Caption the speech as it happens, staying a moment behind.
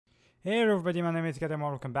Hey everybody, my name is Gadam.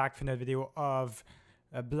 Welcome back to another video of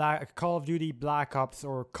Call of Duty Black Ops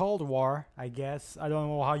or Cold War, I guess. I don't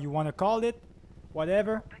know how you want to call it.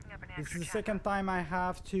 Whatever. This is the second time I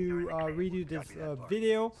have to redo this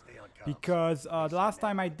video because the last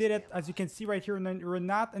time I did it, as you can see right here, we're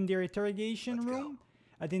not in their interrogation room.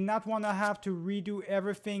 I did not want to have to redo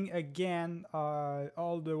everything again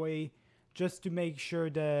all the way, just to make sure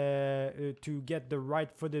that to get the right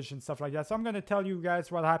footage and stuff like that. So I'm going to tell you guys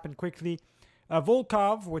what happened quickly.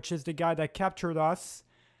 Volkov, which is the guy that captured us,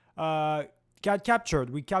 got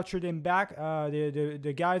captured. We captured him back.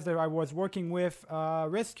 The guys that I was working with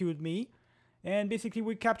rescued me. And basically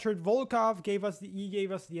we captured Volkov, he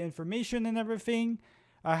gave us the information and everything.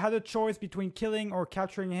 I had a choice between killing or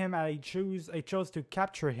capturing him, and I chose to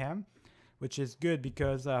capture him, which is good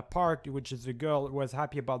because Park, which is the girl, was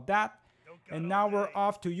happy about that. And now we're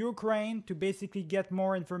off to Ukraine to basically get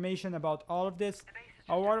more information about all of this.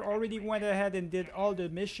 I already went ahead and did all the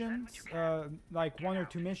missions, like 1 or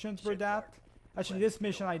 2 missions for that. Actually, this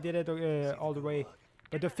mission I did it all the way.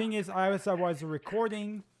 But the thing is, as I was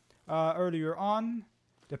recording earlier on,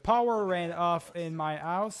 the power ran off in my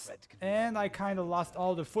house, and I kind of lost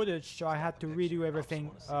all the footage, so I had to redo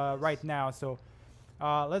everything right now. So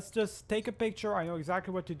let's just take a picture. I know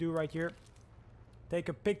exactly what to do right here. Take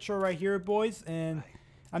a picture right here, boys, and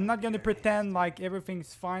I'm not gonna pretend like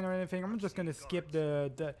everything's fine or anything. I'm just gonna skip you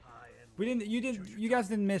guys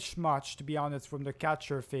didn't miss much, to be honest, from the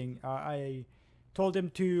capture thing. I told him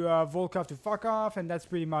to Volkov to fuck off, and that's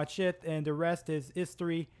pretty much it. And the rest is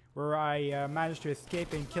history, where I managed to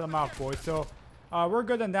escape and kill him off, boys. So we're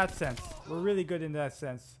good in that sense. We're really good in that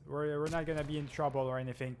sense. We're not gonna be in trouble or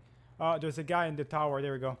anything. There's a guy in the tower.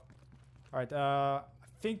 There we go. All right.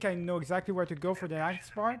 I think I know exactly where to go for the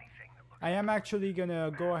next part. I am actually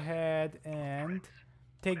gonna go ahead and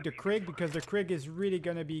take the Krig, because the Krig is really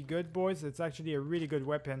gonna be good, boys. It's actually a really good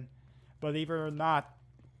weapon, believe it or not.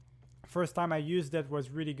 First time I used it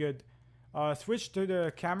was really good. Switch to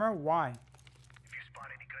the camera. Why? If you spot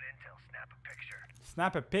any good intel, snap a picture.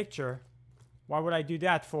 Snap a picture? Why would I do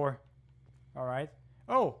that for? All right.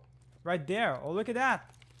 Oh, right there. Oh, look at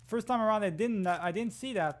that. First time around, I didn't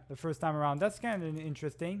see that the first time around. That's kind of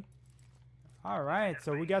interesting. All right,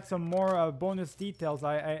 so we got some more bonus details.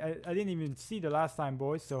 I didn't even see the last time,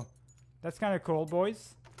 boys. So that's kind of cool,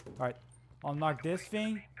 boys. All right, unlock this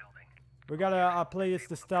thing. We gotta play this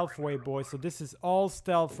the stealth way, boys. So this is all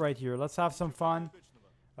stealth right here. Let's have some fun.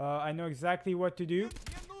 I know exactly what to do.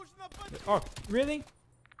 Oh, really?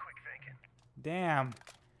 Quick thinking. Damn.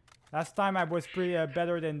 Last time I was pretty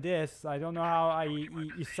better than this. I don't know how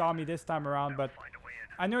he saw me this time around, but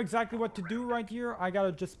I know exactly what to do right here. I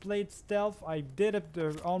gotta just play it stealth. I did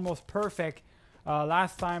it almost perfect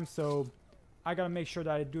last time, so I gotta make sure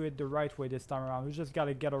that I do it the right way this time around. We just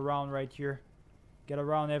gotta get around right here. Get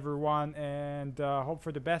around everyone and hope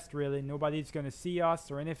for the best, really. Nobody's gonna see us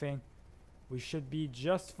or anything. We should be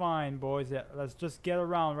just fine, boys. Yeah, let's just get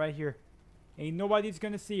around right here. Ain't nobody's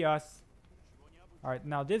gonna see us. Alright,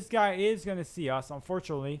 now this guy is gonna see us,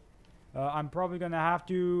 unfortunately. I'm probably gonna have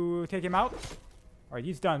to take him out. Alright,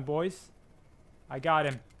 he's done, boys. I got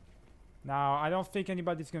him. Now, I don't think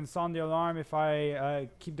anybody's gonna sound the alarm if I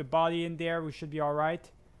keep the body in there. We should be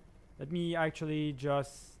alright. Let me actually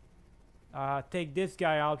just take this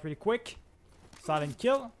guy out really quick. Silent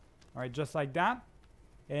kill. Alright, just like that.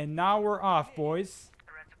 And now we're off, boys.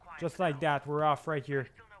 Just like that, we're off right here.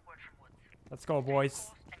 Let's go,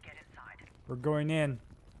 boys. We're going in.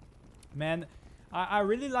 Man, I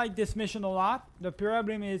really like this mission a lot. The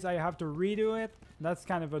problem is I have to redo it. That's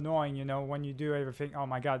kind of annoying, you know, when you do everything. Oh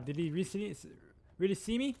my god, did he really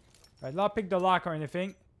see me? Alright, not pick the lock or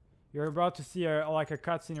anything. You're about to see like a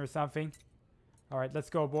cutscene or something. Alright, let's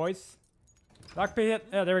go, boys. Lock pick it.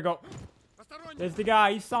 Yeah, there we go. There's the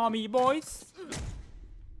guy. He saw me, boys.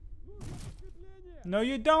 No,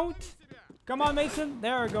 you don't. Come on, Mason.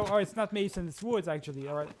 There we go. Oh, it's not Mason. It's Woods, actually.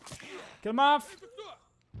 Alright. Kill him off.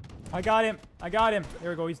 I got him. I got him.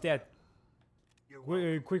 There we go. He's dead.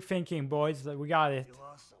 Quick thinking, boys. We got it.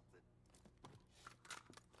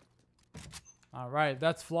 Alright,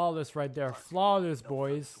 that's flawless right there. Flawless,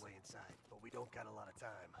 boys. But we don't got a lot of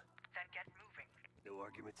time. Then get moving. No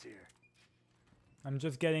arguments here. I'm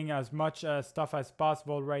just getting as much stuff as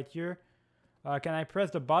possible right here. Can I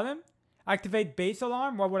press the button? Activate base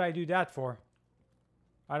alarm? What would I do that for?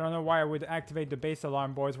 I don't know why I would activate the base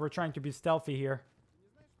alarm, boys. We're trying to be stealthy here.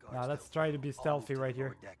 Now let's try to be stealthy right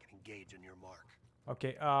here.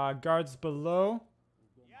 Okay, guards below.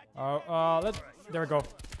 There we go.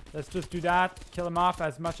 Let's just do that. Kill him off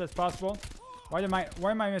as much as possible. Why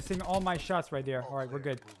am I missing all my shots right there? All right, we're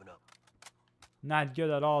good. Not good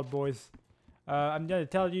at all, boys. I'm gonna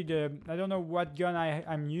tell you I don't know what gun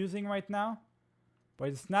I'm using right now, but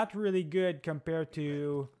it's not really good compared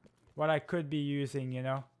to what I could be using, you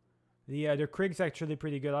know. The Krieg's actually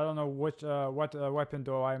pretty good. I don't know what weapon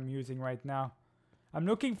though I'm using right now. I'm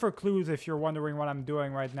looking for clues if you're wondering what I'm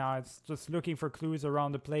doing right now. It's just looking for clues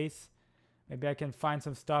around the place. Maybe I can find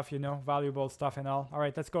some stuff, you know, valuable stuff and all.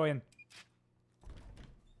 Alright, let's go in.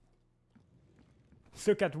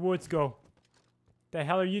 Look at Woods go. The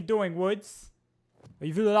hell are you doing, Woods?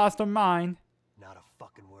 Have you lost your mind? Not a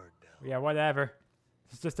fucking word, Bill. Yeah, whatever.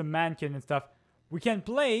 It's just a mannequin and stuff. We can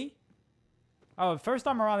play. Oh, first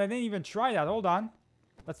time around I didn't even try that. Hold on.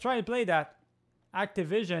 Let's try to play that.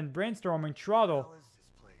 Activision, brainstorming, throttle. What is this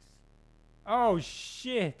place? Oh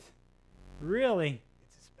shit. Really?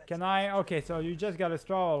 Can I? Okay, so you just got a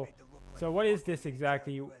throttle. So what is this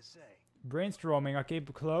exactly? Brainstorming. Okay,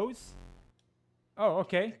 close. Oh,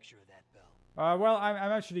 okay. Well,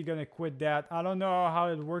 I'm actually gonna quit that. I don't know how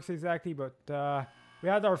it works exactly, but we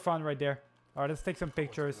had our fun right there. Alright, let's take some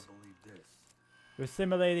pictures. We're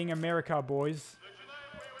simulating America, boys.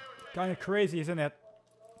 Kind of crazy, isn't it?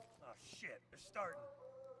 Oh shit, they're starting.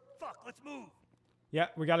 Fuck, let's move. Yeah,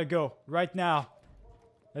 we gotta go right now.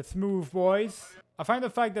 Let's move, boys. I find the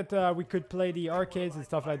fact that we could play the arcades and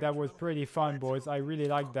stuff like that was pretty fun, boys. I really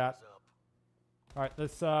like that. Alright,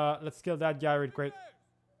 let's kill that guy right quick.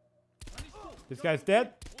 This guy's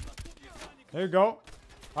dead. There you go.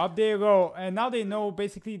 Up there you go. And now they know,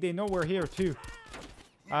 basically they know we're here too.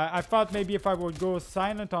 I thought maybe if I would go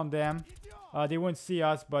silent on them, they wouldn't see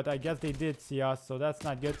us, but I guess they did see us, so that's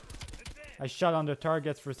not good. I shot on the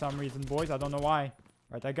targets for some reason, boys. I don't know why.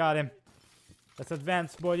 Alright, I got him. Let's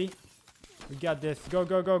advance, buddy. We got this. Go,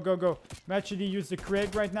 go, go, go, go. I'm actually use the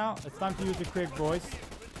Krieg right now. It's time to use the Krieg, boys.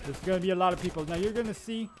 There's gonna be a lot of people. Now you're gonna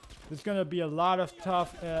see there's gonna be a lot of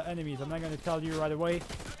tough enemies. I'm not gonna tell you right away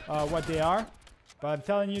what they are, but I'm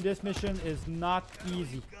telling you this mission is not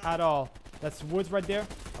easy at all. That's Woods right there.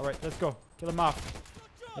 All right, let's go. Kill him off.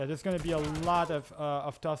 Yeah, there's gonna be a lot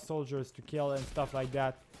of tough soldiers to kill and stuff like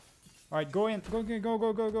that. All right, go in. Go, go, go,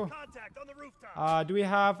 go, go, go. Contact on the rooftop. Do we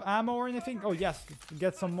have ammo or anything? Oh yes,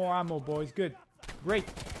 get some more ammo, boys. Good, great.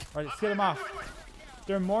 All right, let's kill them off.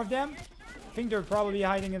 There are more of them. I think they're probably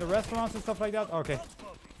hiding in the restaurants and stuff like that. Okay,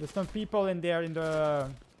 there's some people in there in the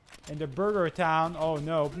Burger Town. Oh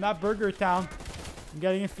no, not Burger Town. I'm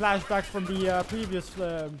getting flashbacks from the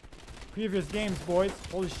previous games, boys.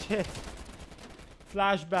 Holy shit.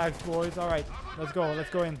 Flashbacks, boys. All right, let's go. Let's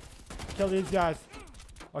go in. Kill these guys.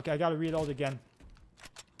 Okay, I gotta reload again.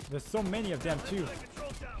 There's so many of them too.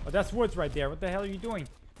 Oh, that's Woods right there. What the hell are you doing?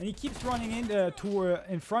 And he keeps running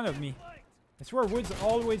in front of me. I swear Woods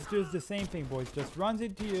always does the same thing, boys. Just runs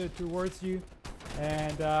into you, towards you,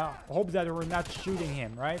 and hopes that we're not shooting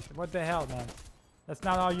him, right? What the hell, man? That's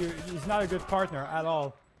not how you... He's not a good partner at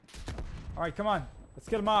all. Alright, come on. Let's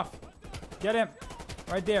get him off. Get him.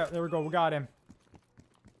 Right there. There we go. We got him.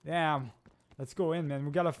 Damn. Let's go in, man.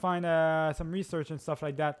 We gotta find some research and stuff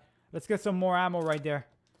like that. Let's get some more ammo right there.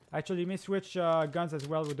 Actually, let me switch guns as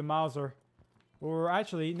well with the Mauser. Or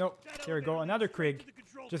actually, no. There we go. Another Krieg.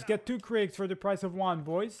 Just get 2 Kriegs for the price of 1,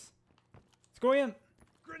 boys. Let's go in.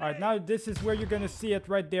 Alright, now this is where you're gonna see it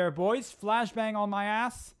right there, boys. Flashbang on my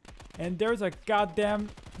ass. And there's a goddamn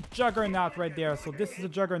juggernaut right there. So this is a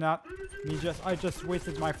juggernaut. I just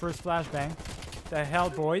wasted my first flashbang. The hell,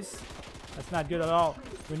 boys. That's not good at all.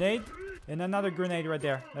 Grenade. And another grenade right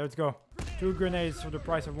there. Let's go. 2 grenades for the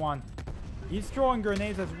price of 1. He's throwing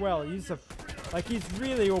grenades as well. He's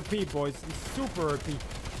really OP, boys. He's super OP.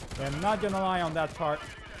 I'm not gonna lie on that part.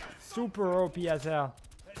 Super OP as hell.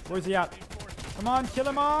 Where's he at? Come on, kill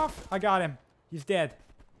him off. I got him. He's dead.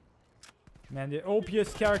 Man, the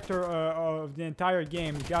OPest character of the entire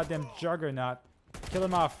game. Goddamn juggernaut. Kill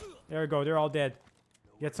him off. There we go. They're all dead.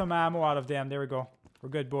 Get some ammo out of them. There we go. We're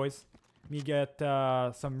good, boys. Let me get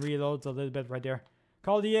some reloads a little bit right there.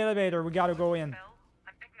 Call the elevator. We gotta go in.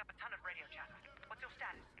 I'm picking up a ton of radio chatter. What's your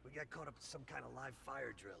status? We got caught up in some kind of live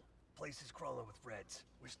fire drill. Place is crawling with Reds.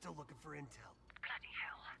 We're still looking for intel. Bloody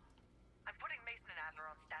hell. I'm putting Mason and Adler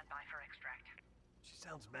on standby for extract. She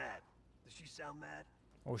sounds mad. Does she sound mad?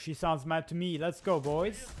 Oh, she sounds mad to me. Let's go,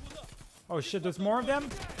 boys. Oh shit, there's more of them?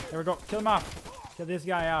 There we go. Kill him off. Kill this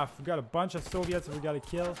guy off. We got a bunch of Soviets we gotta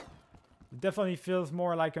kill. It definitely feels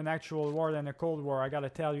more like an actual war than a Cold War. I gotta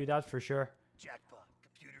tell you that for sure. Jackpot.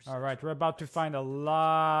 Computers. Alright, we're about to find a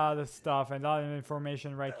lot of stuff and a lot of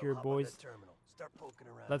information right here, boys. Start poking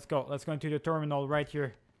around. Let's go. Let's go into the terminal right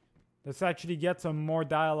here. Let's actually get some more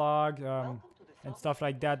dialogue and stuff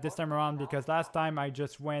like that this time around, because last time I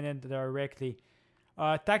just went in directly.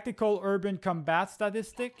 Tactical urban combat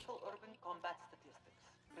statistic. Urban combat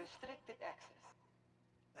Restricted access.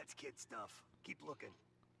 That's kid stuff. Keep looking.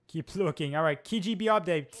 Keep looking. All right, KGB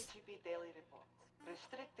updates. KGB daily reports.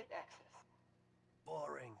 Restricted access.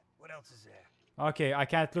 Boring. What else is there? Okay, I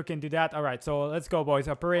can't look into that. All right, so let's go, boys.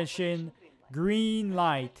 Operation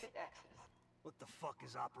Greenlight. Restricted access. What the fuck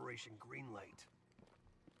is Operation Greenlight?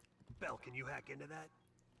 Bell, can you hack into that?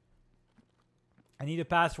 I need a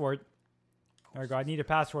password. There we go. I need a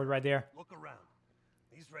password right there. Look around.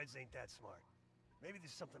 These Reds ain't that smart. Maybe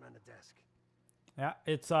there's something on the desk. Yeah,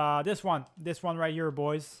 it's this one. This one right here,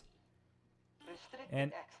 boys. Restricted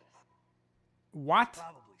And access. what?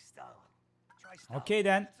 Probably Stalin. Try Stalin. Okay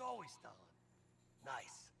then. It's always Stalin.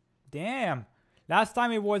 Nice. Damn. Last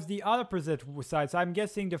time it was the opposite side. So I'm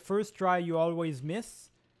guessing the first try you always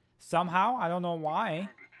miss. Somehow. I don't know why.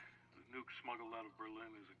 The nuke smuggled out of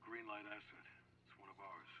Berlin is a Greenlight asset. It's one of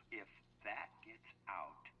ours. If that gets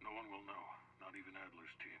out, No one will know. Not even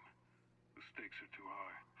Adler's team. The stakes are too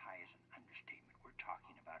high. high is an understatement. We're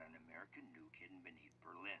talking about an American nuke hidden beneath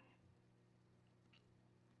Berlin.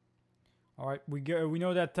 All right, we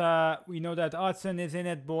know that Hudson is in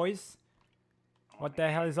it, boys. What the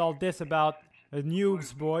hell is all this about? The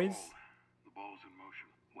nukes, boys. The ball's in motion.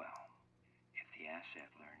 Well, if the asset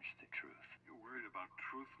learns the truth, You're worried about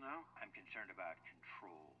truth now? I'm concerned about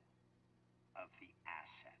control of the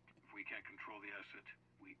asset. If we can't control the asset,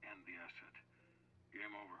 we end the asset.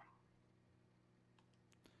 Game over.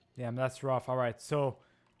 Damn, that's rough. All right, so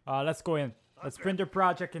let's go in. Let's print the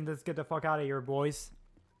project and let's get the fuck out of here, boys.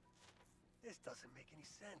 This doesn't make any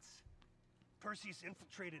sense. Perseus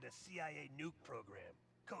infiltrated a CIA nuke program,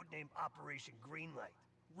 codenamed Operation Greenlight,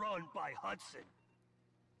 run by Hudson.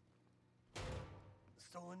 The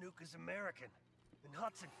stolen nuke is American, and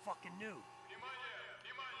Hudson fucking knew.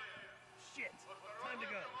 Shit, time to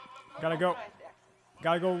go. Gotta go. Authorized access.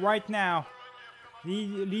 Gotta go right now.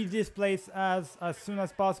 Leave this place as soon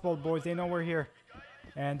as possible, boys. They know we're here.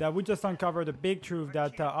 And we just uncovered the big truth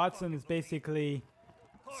that Hudson is basically...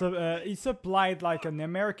 he supplied like an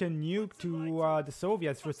American nuke to the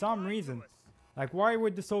Soviets for some reason. Like, why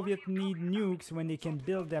would the Soviets need nukes when they can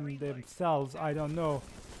build them themselves? I don't know.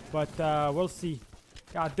 But we'll see.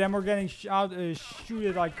 God damn, we're getting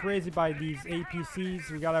shooted like crazy by these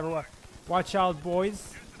APCs. We gotta watch out,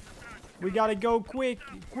 boys. We gotta go quick.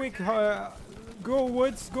 Go,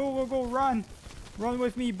 Woods. Go, run. Run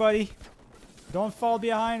with me, buddy. Don't fall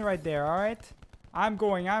behind right there, alright? I'm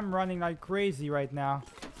running like crazy right now.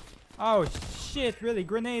 Oh, shit, really?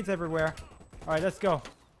 Grenades everywhere. Alright, let's go.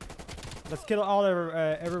 Let's kill all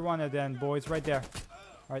every one of them, boys, right there.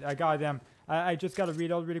 Alright, I got them. I just gotta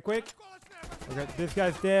reload really quick. Okay, this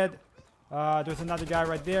guy's dead. There's another guy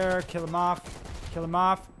right there. Kill him off. Kill him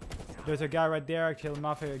off. There's a guy right there. Kill him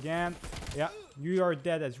off again. Yeah, you are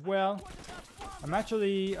dead as well. I'm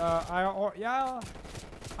actually, I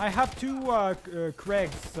have two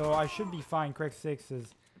Craigs, so I should be fine. Craig 6s.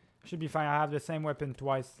 Should be fine. I have the same weapon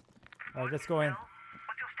twice. Alright, let's go in. What's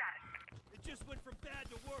your status? It just went from bad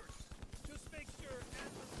to worse. Just make sure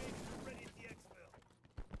Adler's babies are ready at the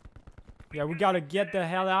exfil. Yeah, we gotta get the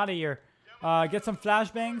hell out of here. Get some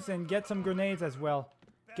flashbangs and get some grenades as well.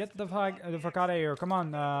 Get the fuck out of here. Come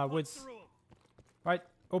on, Woods. Right,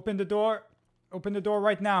 open the door. Open the door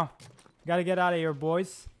right now. Gotta get out of here,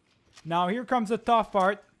 boys. Now here comes the tough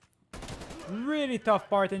part. Really tough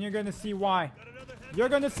part, and you're gonna see why. You're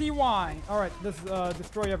gonna see why. Alright, let's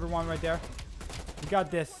destroy everyone right there. We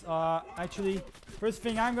got this. Actually, first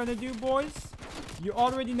thing I'm gonna do, boys, you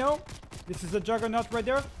already know. This is a juggernaut right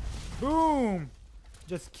there. Boom!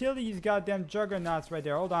 Just kill these goddamn juggernauts right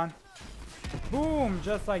there. Hold on. Boom!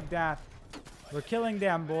 Just like that. We're killing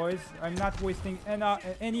them, boys. I'm not wasting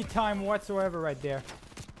any time whatsoever right there.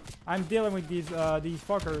 I'm dealing with these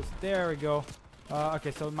fuckers. There we go.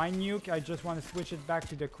 Okay, so my nuke, I just want to switch it back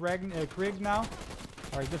to the Krieg now.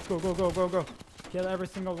 Alright, let's go. Kill every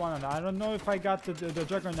single one of them. I don't know if I got the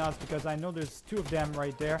juggernauts because I know there's two of them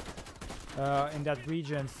right there in that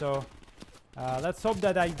region. So let's hope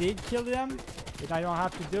that I did kill them. And I don't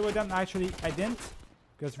have to deal with them. Actually, I didn't.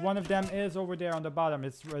 Because one of them is over there on the bottom.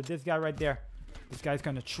 It's this guy right there. This guy's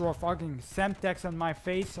gonna throw fucking Semtex on my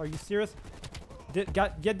face. Are you serious?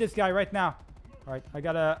 Get this guy right now. Alright, I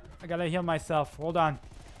gotta heal myself. Hold on.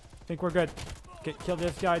 I think we're good. Okay, kill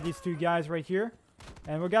this guy, these two guys right here.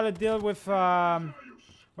 And we gotta deal with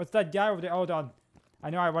what's that guy over there? Hold on. I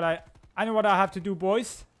know what I have to do,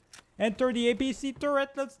 boys. Enter the APC turret.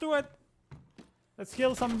 Let's do it. Let's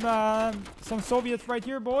kill some Soviets right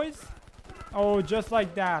here, boys. Oh, just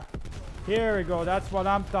like that. Here we go. That's what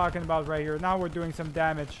I'm talking about right here. Now we're doing some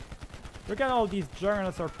damage. Look at all these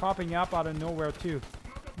juggernauts are popping up out of nowhere too.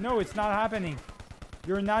 No, it's not happening.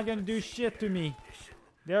 You're not gonna do shit to me.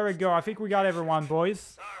 There we go. I think we got everyone,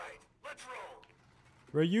 boys. Alright, let's roll.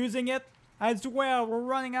 We're using it as well. We're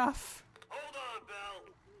running off. Hold on,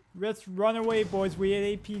 Bell. Let's run away, boys. We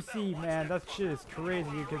hit APC, man. That shit is crazy.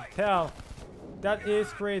 You can tell. That is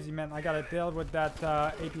crazy, man. I gotta deal with that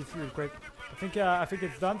APC real quick. I think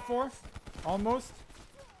it's done for. Almost.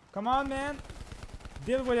 Come on, man.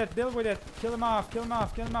 Deal with it. Deal with it. Kill him off. Kill him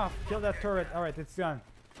off. Kill him off. Kill that turret. All right, it's done.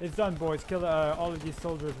 It's done, boys. Kill all of these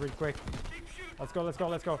soldiers real quick. Let's go. Let's go.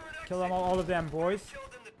 Let's go. Kill them all of them, boys.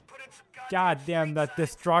 God damn, that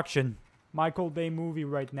destruction. Michael Bay movie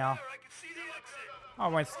right now. I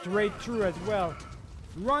went straight through as well.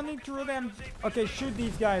 Running through them. Okay, shoot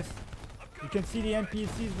these guys. You can see the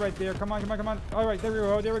NPCs right there. Come on, come on, come on. All right, there we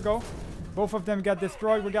go. There we go. Both of them got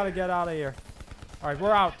destroyed. We gotta get out of here. All right,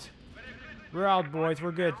 we're out. We're out, boys.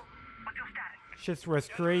 We're good. What's your status? Shit was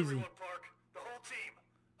crazy. The whole team.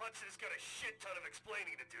 Hudson's got a shit ton of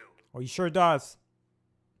explaining to do. Oh, he sure does.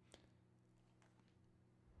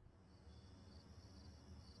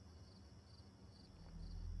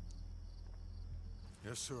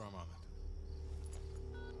 Yes, sir, I'm on it.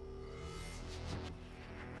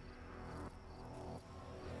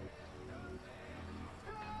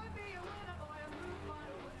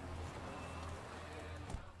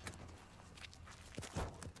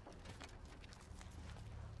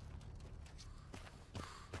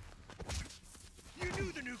 You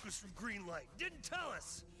knew the nuke was from Greenlight. Didn't tell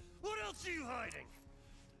us. What else are you hiding?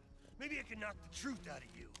 Maybe I can knock the truth out of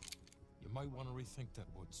you. You might want to rethink that,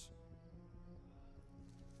 Woods.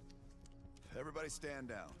 Everybody stand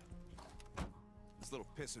down. This little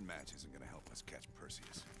pissing match isn't gonna help us catch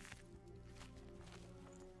Perseus.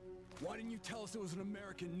 Why didn't you tell us it was an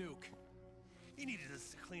American nuke? He needed us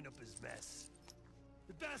to clean up his mess.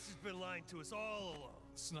 The bastard's been lying to us all along.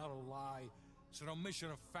 It's not a lie. It's an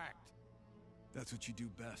omission of fact. That's what you do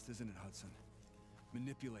best, isn't it, Hudson?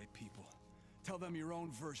 Manipulate people. Tell them your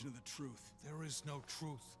own version of the truth. There is no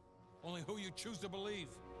truth. Only who you choose to believe.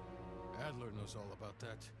 Adler knows all about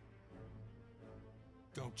that.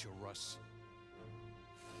 Don't you, Russ?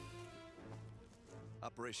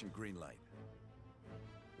 Operation Greenlight.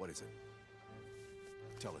 What is it?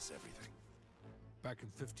 Tell us everything. Back in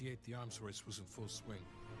 '58, the arms race was in full swing.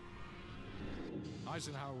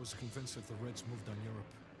 Eisenhower was convinced if the Reds moved on Europe,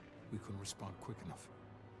 we couldn't respond quick enough.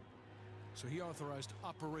 So he authorized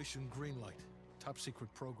Operation Greenlight,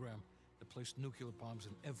 top-secret program that placed nuclear bombs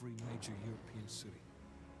in every major European city.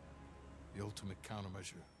 The ultimate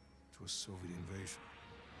countermeasure to a Soviet invasion.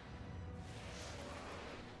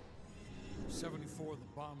 74 of the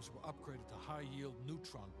bombs were upgraded to high-yield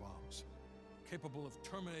neutron bombs, capable of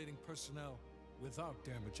terminating personnel without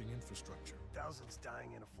damaging infrastructure. Thousands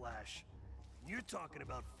dying in a flash. You're talking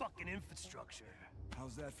about fucking infrastructure.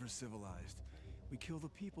 How's that for civilized? We kill the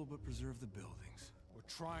people but preserve the buildings. We're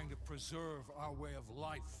trying to preserve our way of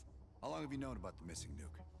life. How long have you known about the missing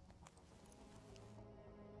nuke?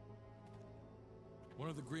 One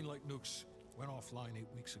of the Greenlight nukes went offline 8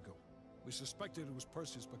 weeks ago. We suspected it was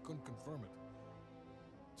Perseus, but couldn't confirm it.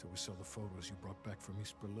 So we saw the photos you brought back from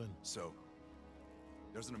East Berlin. So,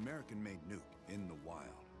 there's an American-made nuke in the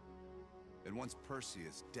wild. And once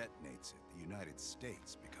Perseus detonates it, the United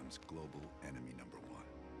States becomes global enemy #1.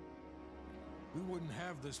 We wouldn't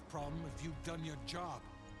have this problem if you'd done your job.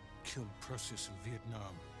 Killed Perseus in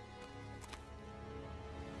Vietnam.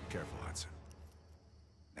 Careful, Hudson.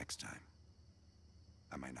 Next time,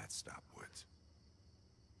 I might not stop Woods.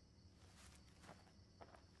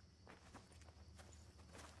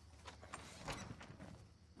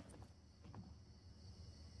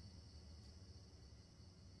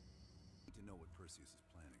 Perseus is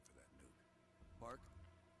planning for that nuke. Park,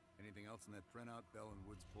 anything else in that printout Bell and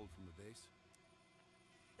Woods pulled from the base?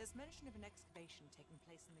 There's mention of an excavation taking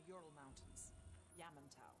place in the Ural Mountains,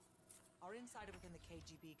 Yamantau. Our insider within the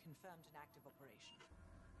KGB confirmed an active operation.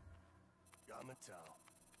 Yamantau.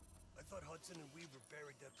 I thought Hudson and Weaver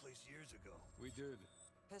buried that place years ago. We did.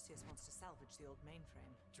 Perseus wants to salvage the old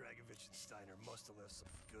mainframe. Dragovich and Steiner must have left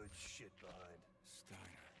some good shit behind.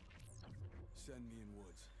 Steiner. Send me in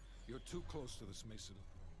Woods. You're too close to this, Mason.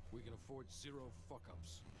 We can afford 0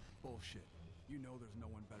 fuck-ups. Bullshit. You know there's no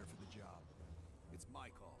one better for the job. It's my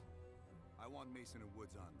call. I want Mason and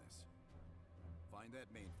Woods on this. Find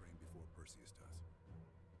that mainframe before Perseus does.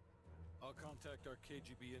 I'll contact our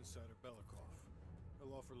KGB insider, Belikov.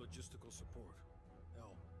 He'll offer logistical support.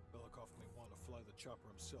 Hell, Belikov may want to fly the chopper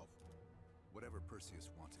himself. Whatever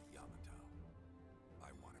Perseus wants at Yamantau,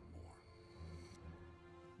 I want it more.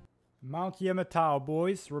 Mount Yamantau,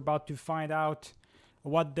 boys. We're about to find out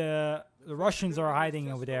what the Russians are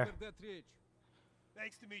hiding over there.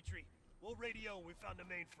 Thanks, Dmitri. We'll radio when we found the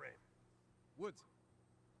mainframe. Woods,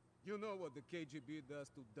 You know what the KGB does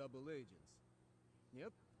to double agents.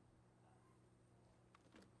 Yep.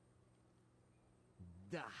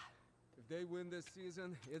 Da. If they win this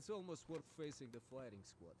season, it's almost worth facing the fighting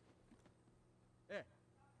squad. Eh,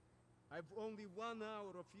 I've only 1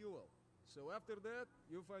 hour of fuel. So after that,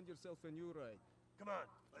 you find yourself a new ride. Come on,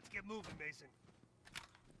 let's get moving, Mason.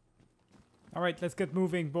 Alright, let's get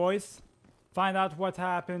moving, boys. Find out what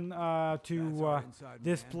happened to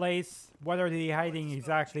this place. What are they hiding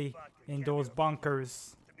exactly in those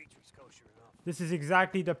bunkers? This is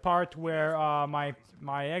exactly the part where my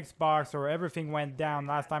Xbox or everything went down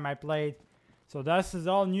last time I played. So this is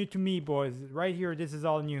all new to me, boys. Right here, this is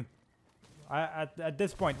all new. At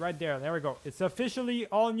this point, right there we go. It's officially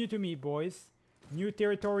all new to me, boys. New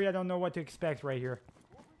territory, I don't know what to expect right here.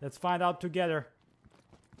 Let's find out together.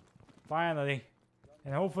 Finally.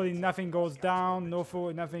 And hopefully nothing goes down,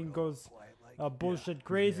 nothing goes bullshit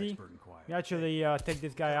crazy. We actually take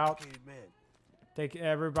this guy out. Take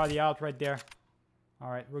everybody out right there.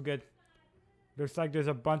 Alright, we're good. Looks like there's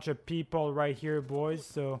a bunch of people right here, boys.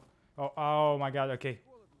 So, oh my god, okay.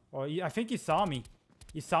 Oh, I think he saw me.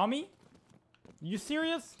 He saw me? You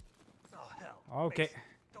serious? Oh hell. Okay. Mason,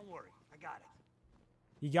 don't worry, I got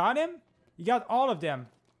it. You got him? You got all of them.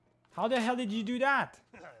 How the hell did you do that?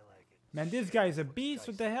 I like it. Man, this guy is a beast.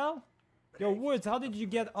 What the hell? Yo, Woods, how did you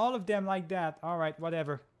get all of them like that? Alright,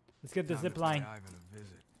 whatever. Let's get the zip line.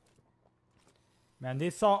 Man,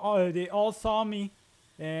 they all saw me.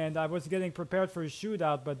 And I was getting prepared for a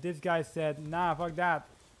shootout. But this guy said, nah, fuck that.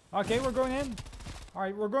 Okay, we're going in.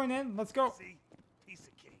 Alright, we're going in. Let's go.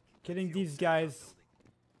 Killing these guys.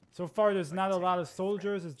 So far, there's not a lot of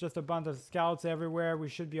soldiers. It's just a bunch of scouts everywhere. We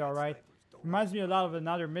should be alright. Reminds me a lot of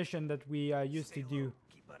another mission that we used to do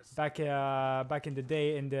back in the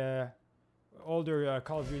day in the older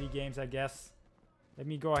Call of Duty games, I guess. Let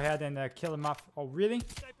me go ahead and kill him off. Oh, really?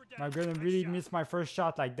 Am I gonna really miss my first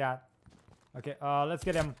shot like that? Okay, let's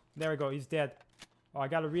get him. There we go. He's dead. Oh, I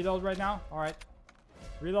gotta reload right now. Alright.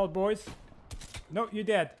 Reload, boys. No, you're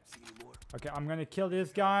dead. Okay, I'm gonna kill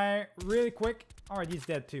this guy really quick. Alright, he's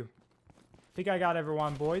dead too. Think I got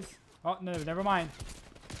everyone, boys. Oh, no, never mind.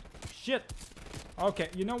 Shit. Okay,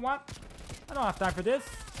 you know what? I don't have time for this.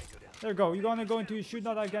 There we go. You're gonna go into a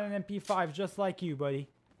shootout. I got an MP5 just like you, buddy.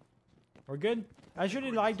 We're good? I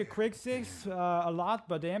actually like the Craig 6 a lot,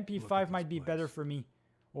 but the MP5 might be better for me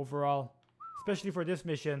overall. Especially for this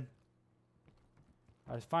mission.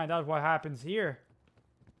 Let's find out what happens here.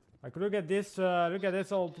 Like, look at this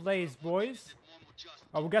old place, boys.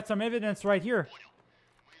 Oh, we got some evidence right here.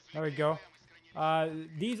 There we go.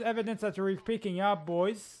 These evidence that we're picking up,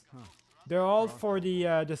 boys, they're all for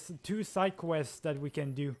the 2 side quests that we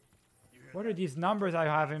can do. What are these numbers I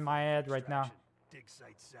have in my head right now? Dig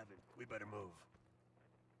site 7. We better move.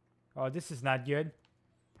 Oh, this is not good.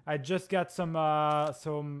 I just got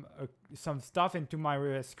some stuff into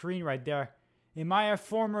my screen right there. Am I a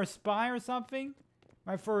former spy or something?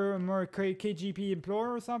 Am I former KGB employee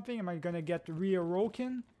or something? Am I gonna get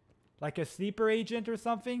reawoken? Like a sleeper agent or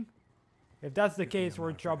something? If that's the case, we're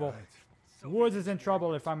in trouble. Woods is in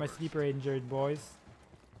trouble if I'm a sleeper agent, boys.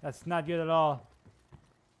 That's not good at all.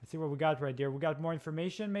 Let's see what we got right there. We got more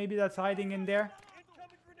information maybe that's hiding in there.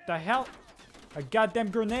 The hell? A goddamn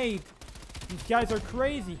grenade. These guys are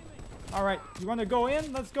crazy. Alright, you wanna go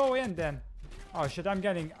in? Let's go in then. Oh shit, I'm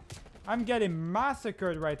getting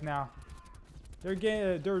massacred right now.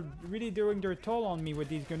 They're really doing their toll on me with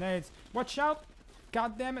these grenades. Watch out!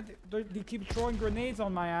 God damn it! They keep throwing grenades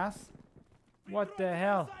on my ass. What the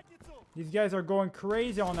hell? These guys are going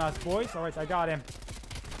crazy on us, boys. Alright, I got him.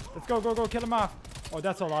 Let's go, kill him off. Oh,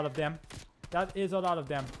 that's a lot of them. That is a lot of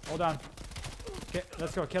them. Hold on. Okay,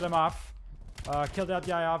 let's go, kill him off. Kill that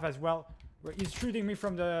guy off as well. He's shooting me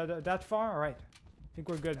from that far. Alright. I think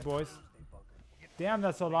we're good, boys. Damn,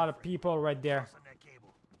 that's a lot of people right there.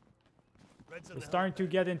 We're starting to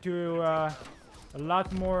get into a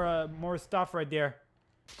lot more stuff right there.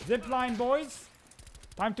 Zip line, boys.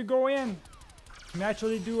 Time to go in. Can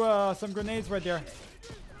actually do some grenades right there.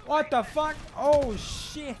 What the fuck? Oh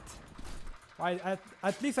shit!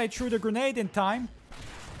 At least I threw the grenade in time.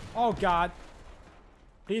 Oh god!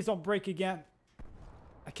 Please don't break again.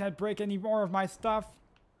 I can't break any more of my stuff.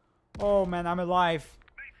 Oh man, I'm alive.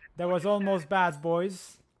 That was almost bad,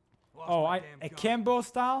 boys. Oh, a Kembo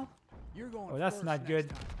style? Oh, that's not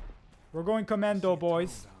good. We're going commando,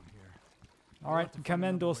 boys. Alright,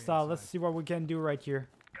 commando style. Let's see what we can do right here.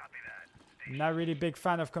 I'm not really big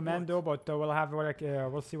fan of commando, but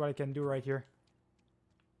we'll see what I can do right here.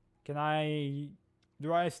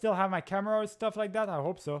 Do I still have my camera or stuff like that? I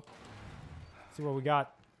hope so. Let's see what we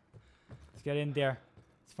got. Let's get in there.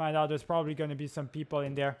 Let's find out. There's probably going to be some people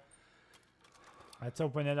in there. Let's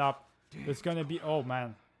open it up. There's gonna be... Oh,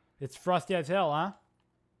 man. It's frosty as hell, huh?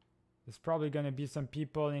 There's probably gonna be some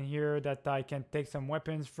people in here that I can take some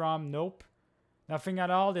weapons from. Nope. Nothing at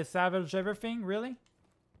all. They savaged everything? Really?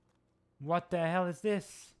 What the hell is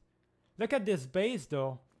this? Look at this base,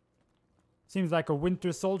 though. Seems like a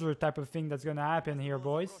Winter Soldier type of thing that's gonna happen here,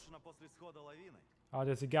 boys. Oh,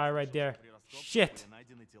 there's a guy right there. Shit!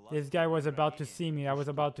 This guy was about to see me. I was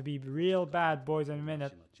about to be real bad, boys, in a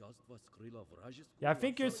minute. Yeah, I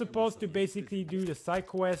think you're supposed to basically do the side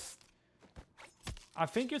quest. I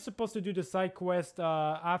think you're supposed to do the side quest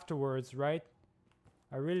afterwards, right?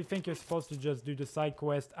 I really think you're supposed to just do the side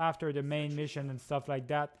quest after the main mission and stuff like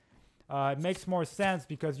that. It makes more sense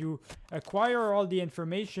because you acquire all the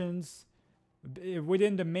informations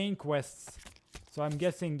within the main quests. So I'm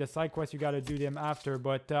guessing the side quests you gotta do them after,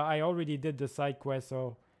 but I already did the side quest,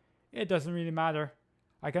 so it doesn't really matter.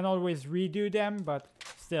 I can always redo them, but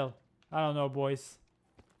still, I don't know, boys.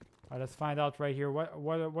 Alright, let's find out right here.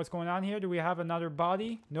 What's going on here? Do we have another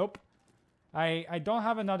body? Nope. I don't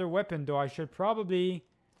have another weapon though. I should probably...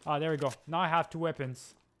 Oh, there we go. Now I have 2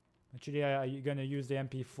 weapons. Actually, I'm gonna use the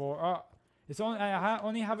MP4. Oh, it's only I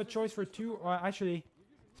only have a choice for 2. Actually,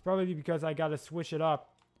 it's probably because I gotta switch it up.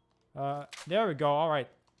 There we go. All right,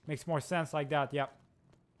 makes more sense like that. Yep.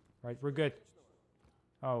 Right, we're good.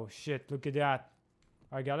 Oh shit! Look at that.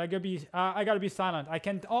 I gotta be silent. I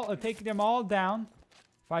can take them all down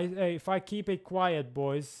if I keep it quiet,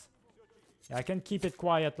 boys. Yeah, I can keep it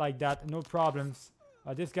quiet like that. No problems.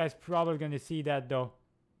 This guy's probably gonna see that though.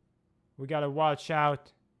 We gotta watch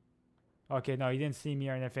out. Okay, no, he didn't see me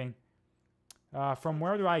or anything. From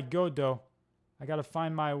where do I go though? I gotta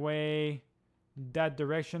find my way that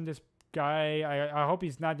direction. This guy, I hope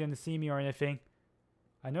he's not gonna see me or anything.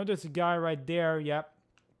 I know there's a guy right there. Yep,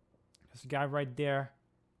 there's a guy right there.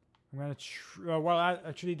 I'm gonna well,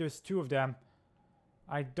 actually there's 2 of them.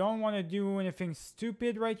 I don't want to do anything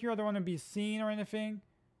stupid right here. I don't want to be seen or anything.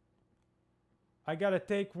 I gotta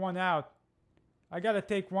take one out. I gotta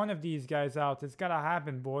take one of these guys out. It's gotta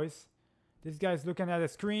happen, boys. This guy's looking at the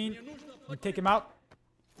screen. We take him out.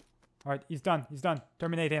 Alright, he's done. He's done.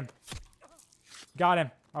 Terminate him. Got him.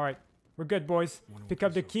 Alright. We're good, boys. Pick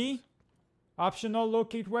up the key. Optional,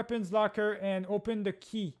 locate weapons locker and open the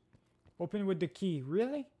key. Open with the key.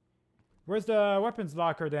 Really? Where's the weapons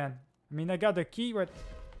locker then? I mean, I got the key, but...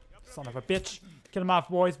 Son of a bitch. Kill him off,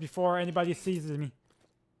 boys, before anybody seizes me.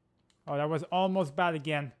 Oh, that was almost bad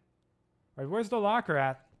again. Alright, where's the locker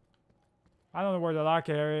at? I don't know where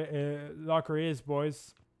the locker is,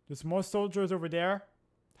 boys. There's more soldiers over there.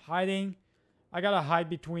 Hiding. I gotta hide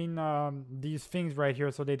between these things right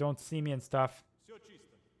here so they don't see me and stuff.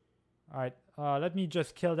 Alright, let me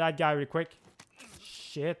just kill that guy real quick.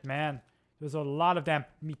 Shit, man. There's a lot of them.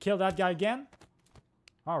 Let me kill that guy again.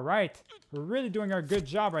 Alright. We're really doing our good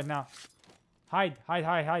job right now. Hide, hide,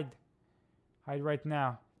 hide, hide. Hide right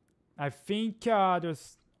now. I think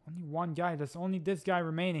there's only one guy. There's only this guy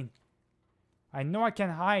remaining. I know I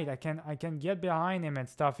can hide. I can get behind him and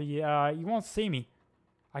stuff. He won't see me.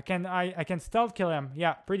 I can stealth kill him.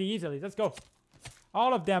 Yeah, pretty easily. Let's go.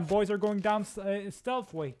 All of them boys are going down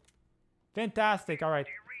stealth way. Fantastic. All right.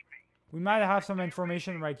 We might have some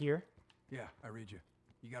information right here. Yeah, I read you.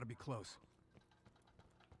 You gotta be close.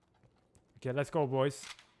 Okay, let's go, boys.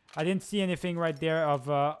 I didn't see anything right there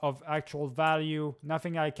of actual value.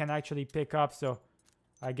 Nothing I can actually pick up, so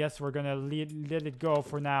I guess we're gonna let it go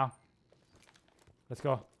for now. Let's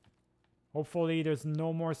go. Hopefully there's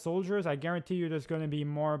no more soldiers. I guarantee you there's gonna be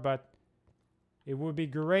more, but it would be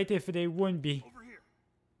great if they wouldn't be. Over here.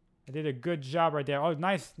 I did a good job right there. Oh,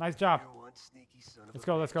 nice. Nice job. Let's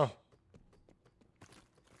go, let's go.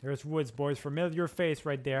 There's Woods, boys. Familiar face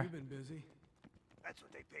right there. You've been busy. That's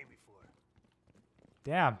what they pay me for.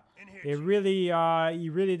 Damn. Here, It really, he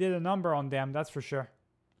really did a number on them, that's for sure.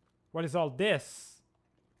 What is all this?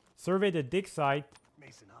 Survey the dig site.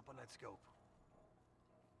 Mason, hop on that scope.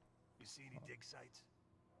 You see any dig sites?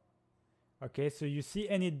 Okay, so you see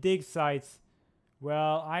any dig sites?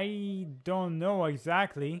 Well, I don't know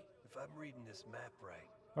exactly. If I'm reading this map right.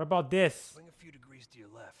 What about this? Swing a few degrees to your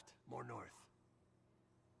left. More north.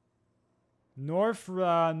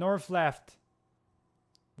 North left.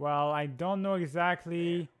 Well, I don't know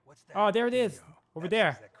exactly. What's that? Oh, there it is. Over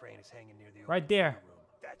there. That crane is hanging near the Right there. room.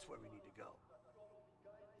 That's where we need to go.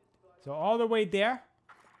 So all the way there?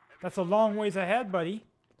 That's a long ways ahead, buddy.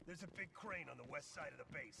 There's a big crane on the west side of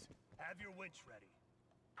the base. Have your winch ready.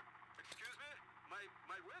 Excuse me?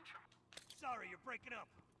 My winch? Sorry, you're breaking up.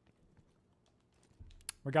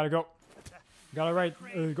 We gotta go. Gotta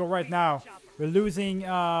go right now. We're losing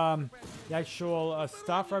the actual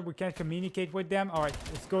stuff, right? We can't communicate with them. All right,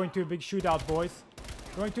 let's go into a big shootout, boys.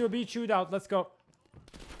 Going to a beach shootout. Let's go.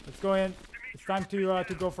 Let's go in. It's time to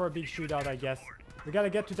go for a big shootout, I guess. We gotta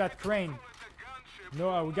get to that crane.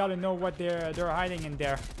 No, we gotta know what they're hiding in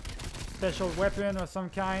there. Special weapon or some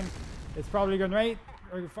kind. It's probably a grenade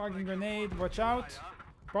or a fucking grenade. Watch out.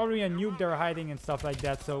 Probably a nuke they're hiding and stuff like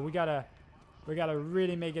that. So we gotta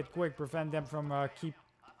really make it quick. Prevent them from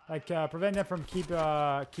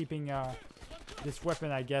keeping this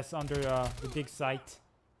weapon, I guess, under the dig site.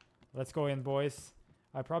 Let's go in, boys.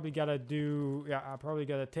 I probably gotta do. Yeah, I probably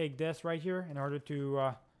gotta take this right here in order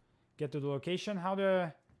to get to the location. How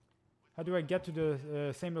do I get to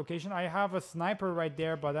the same location? I have a sniper right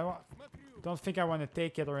there, but I don't think I want to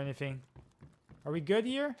take it or anything. Are we good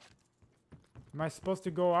here? Am I supposed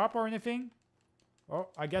to go up or anything? Oh,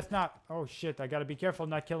 I guess not. Oh shit, I gotta be careful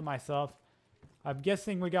not kill myself. I'm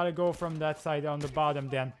guessing we gotta go from that side on the bottom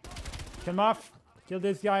then. Kill him off. Kill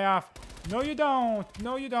this guy off. No you don't.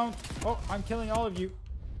 No you don't. Oh, I'm killing all of you.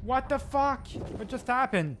 What the fuck? What just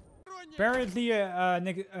happened? Apparently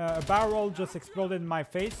a barrel just exploded in my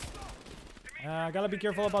face. Gotta be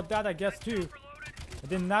careful about that, I guess, too. I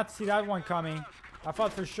did not see that one coming. I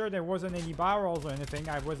thought for sure there wasn't any barrels or anything.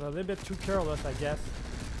 I was a little bit too careless, I guess.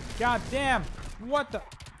 God damn! What the?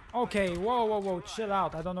 Okay, whoa, whoa, whoa, chill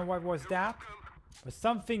out. I don't know what was that. But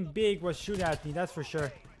something big was shooting at me, that's for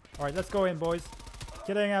sure. Alright, let's go in, boys.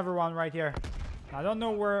 Killing everyone right here. I don't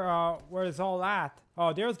know where it's all at.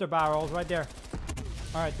 Oh, there's the barrels right there.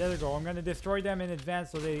 Alright, there we go. I'm gonna destroy them in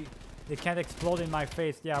advance so they can't explode in my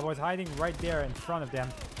face. Yeah, I was hiding right there in front of them.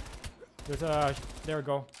 There's a... There we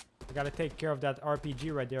go. I gotta take care of that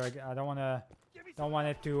RPG right there. I don't want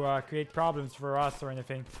it to create problems for us or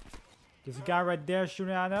anything. There's a guy right there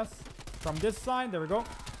shooting at us. From this side. There we go.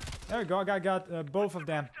 There we go. I got both of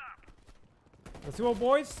them. Let's go,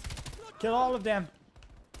 boys. Kill all of them.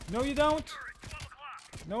 No, you don't.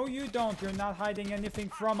 No, you don't. You're not hiding anything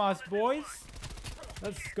from us, boys.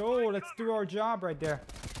 Let's go. Let's do our job right there.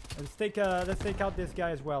 Let's take out this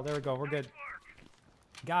guy as well. There we go. We're good.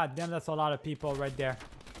 God damn, that's a lot of people right there.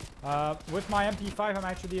 With my MP5, I'm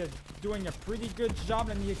actually doing a pretty good job.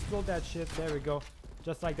 Let me explode that shit. There we go.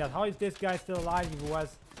 Just like that. How is this guy still alive? He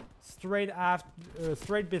was straight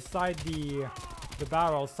beside the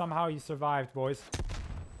barrel. Somehow he survived, boys.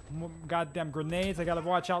 Goddamn grenades. I gotta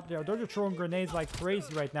watch out there. They're throwing grenades like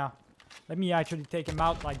crazy right now. Let me actually take him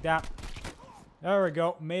out like that. There we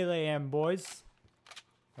go. Melee him, boys.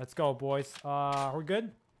 Let's go, boys. We're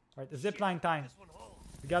good? Alright, the zipline time.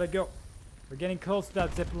 We gotta go. We're getting close to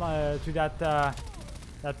that zipline, to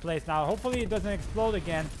that place now. Hopefully it doesn't explode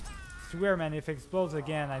again. I swear, man, if it explodes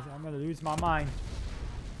again, I'm gonna lose my mind.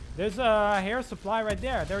 There's a air supply right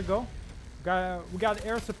there. There we go. We got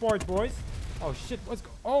air support, boys. Oh shit,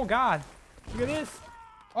 oh god. Look at this.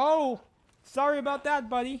 Oh, sorry about that,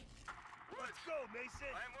 buddy. Let's go, Mason.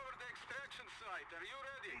 I'm over the extraction site. Are you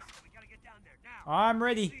ready? Mason, we gotta get down there now. I'm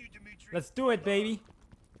ready. Let's do it, baby.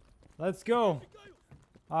 Let's go.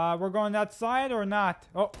 We're going that side or not?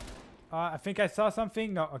 Oh, I think I saw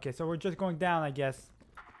something. No, okay, so we're just going down, I guess.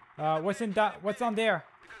 What's on there?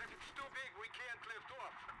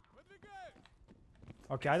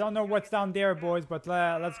 Okay, I don't know what's down there, boys, but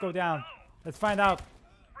let's go down. Let's find out.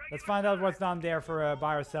 Let's find out what's down there for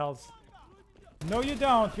by ourselves. No, you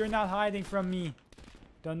don't. You're not hiding from me.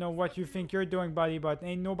 Don't know what you think you're doing, buddy, but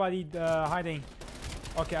ain't nobody hiding.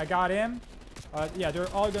 Okay, I got him. Yeah,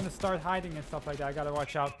 they're all gonna start hiding and stuff like that. I gotta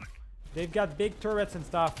watch out. They've got big turrets and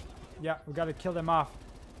stuff. Yeah, we gotta kill them off.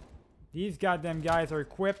 These goddamn guys are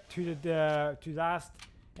equipped to last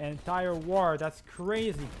an entire war. That's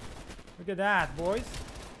crazy. Look at that, boys.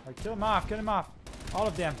 Right, kill them off. Kill them off. All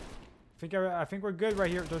of them. I think we're good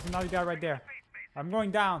right here. There's another guy right there. I'm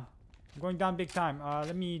going down. I'm going down big time.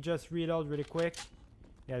 Let me just reload really quick.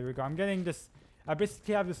 Yeah, here we go. I'm getting this. I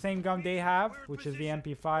basically have the same gun they have, which is the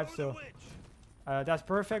MP5. So that's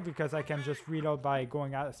perfect because I can just reload by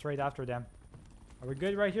going out straight after them. Are we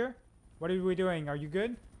good right here? What are we doing? Are you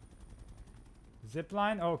good?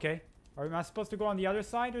 Zipline? Oh, okay. Am I supposed to go on the other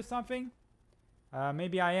side or something?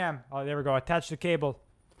 Maybe I am. Oh, there we go. Attach the cable.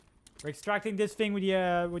 We're extracting this thing with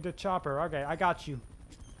the chopper. Okay, I got you.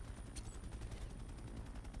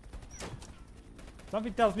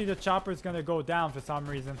 Something tells me the chopper is gonna go down for some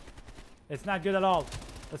reason. It's not good at all.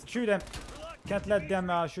 Let's shoot them. Can't let them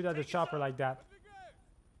shoot at the chopper like that.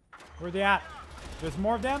 Where are they at? There's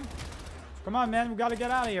more of them? Come on, man. We gotta get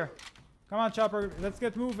out of here. Come on, chopper. Let's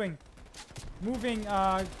get moving. Moving.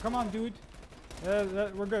 Come on, dude. We're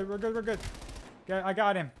good. We're good. We're good. Okay, I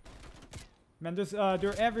got him. Man,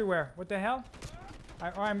 they're everywhere. What the hell?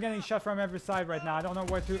 I'm getting shot from every side right now. I don't know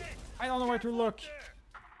where to look.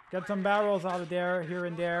 Got some barrels out of there, here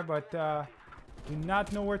and there, but Do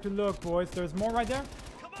not know where to look, boys. There's more right there.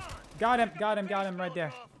 Got him right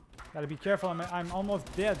there. Gotta be careful. I'm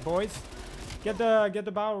almost dead, boys. Get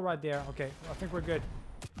the barrel right there. Okay, I think we're good.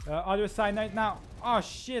 Other side right now. Oh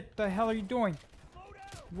shit! The hell are you doing?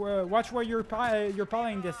 Watch where you're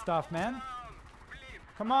piling this stuff, man.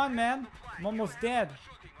 Come on, man. I'm almost dead.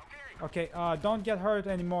 Okay, don't get hurt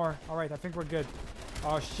anymore. All right, I think we're good.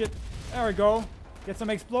 Oh shit! There we go. Get some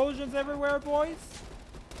explosions everywhere, boys.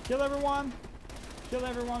 Kill everyone. Kill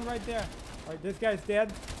everyone right there. All right, this guy's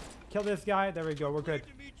dead. Kill this guy. There we go. We're good.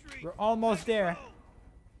 We're almost there.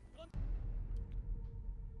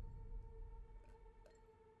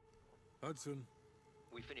 Hudson.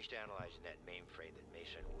 We finished analyzing that mainframe that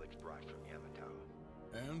Mason Woods brought from Yamato.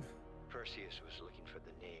 And? Perseus was looking for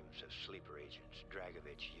the names of sleeper agents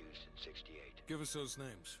Dragovich used in 68. Give us those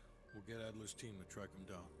names. We'll get Adler's team to track them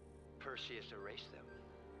down. Perseus erased them.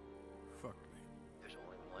 Fuck me. There's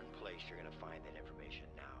only one place you're gonna find that information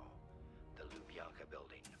now. The Lubyanka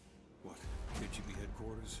building. What? KGB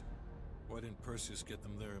headquarters? Why didn't Perseus get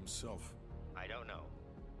them there himself? I don't know.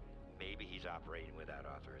 Maybe he's operating without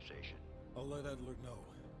authorization. I'll let Adler know.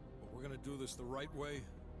 But we're gonna do this the right way.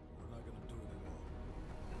 We're not gonna do it at all.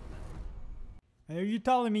 And are you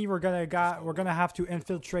telling me we're gonna have to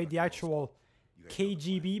infiltrate the actual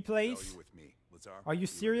KGB place? Are you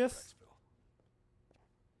serious?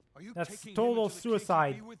 That's total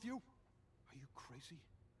suicide. With you? Are you crazy?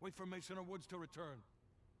 Wait for Mason or Woods to return.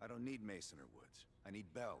 I don't need Mason or Woods. I need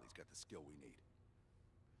Bell. He's got the skill we need.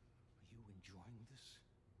 Are you enjoying this?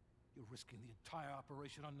 You're risking the entire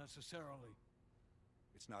operation unnecessarily.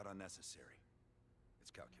 It's not unnecessary.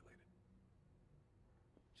 It's calculated.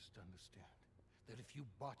 Just understand that if you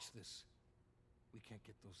botch this, we can't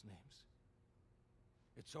get those names.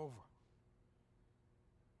 It's over.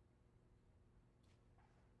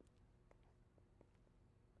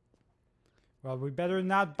 Well, we better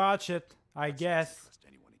not botch it, I guess.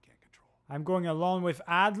 I'm going alone with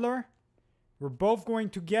Adler. We're both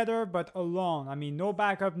going together, but alone. I mean, no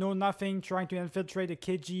backup, no nothing. Trying to infiltrate the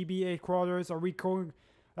KGB headquarters. Are we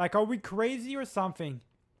crazy or something?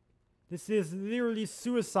 This is literally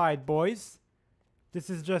suicide, boys.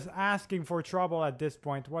 This is just asking for trouble at this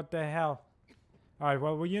point. What the hell? Alright,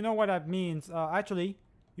 well, you know what that means. Actually,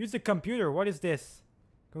 use the computer. What is this?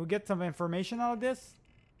 Can we get some information out of this?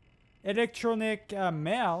 Electronic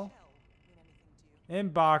mail.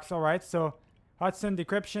 Inbox. Alright, so Hudson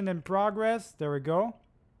decryption in progress. There we go.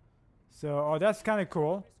 So, oh, that's kind of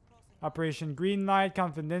cool. Operation Greenlight,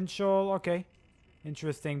 confidential. Okay.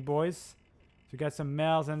 Interesting, boys. So we got some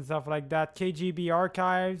mails and stuff like that. KGB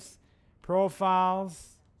archives.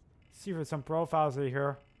 Profiles. Let's see if there's some profiles right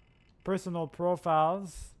here. Personal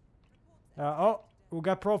profiles. Oh, we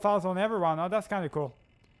got profiles on everyone. Oh, that's kind of cool.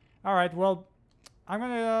 Alright, well, I'm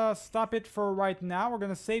gonna stop it for right now. We're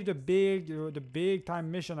gonna save the big time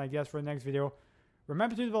mission, I guess, for the next video.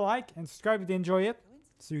 Remember to leave a like and subscribe if you enjoy it.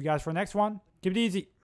 See you guys for the next one. Keep it easy.